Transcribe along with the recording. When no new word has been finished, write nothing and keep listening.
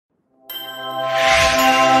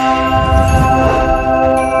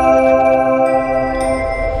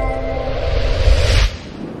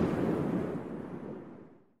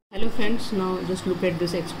just look at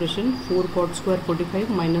this expression. 4 cot square 45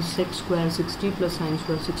 minus sec square 60 plus sin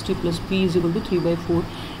square 60 plus p is equal to 3 by 4,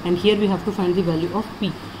 and here we have to find the value of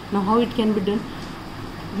p. Now how it can be done?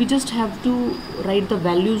 We just have to write the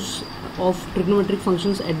values of trigonometric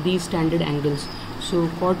functions at these standard angles. So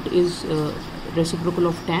cot is reciprocal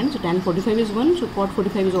of tan, so tan 45 is 1, so cot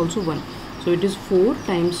 45 is also 1. So it is 4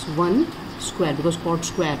 times 1 square, because cot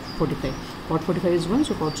square 45. Cot 45 is 1,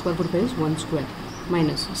 so cot square 45 is 1 square.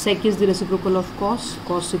 Minus sec is the reciprocal of cos.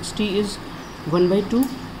 Cos 60 is 1 by 2.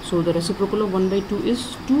 So the reciprocal of 1 by 2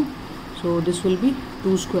 is 2. So this will be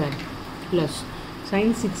 2 square. Plus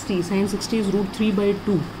sin 60. Sin 60 is root 3 by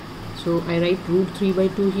 2. So I write root 3 by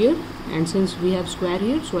 2 here, and since we have square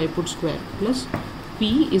here, so I put square. Plus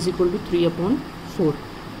p is equal to 3 upon 4.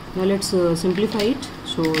 Now let's simplify it.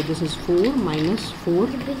 So this is 4 minus 4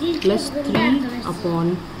 plus 3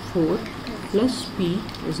 upon 4 plus p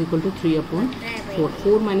is equal to 3 upon 4.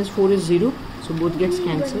 4 minus 4 is 0, so both gets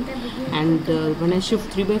cancelled, and when I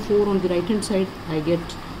shift 3 by 4 on the right hand side, I get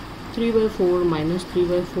 3 by 4 minus 3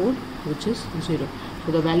 by 4, which is 0.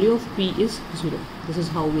 So the value of p is 0. This is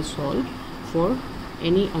how we solve for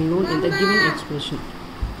any unknown in the given expression.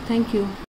 Thank you.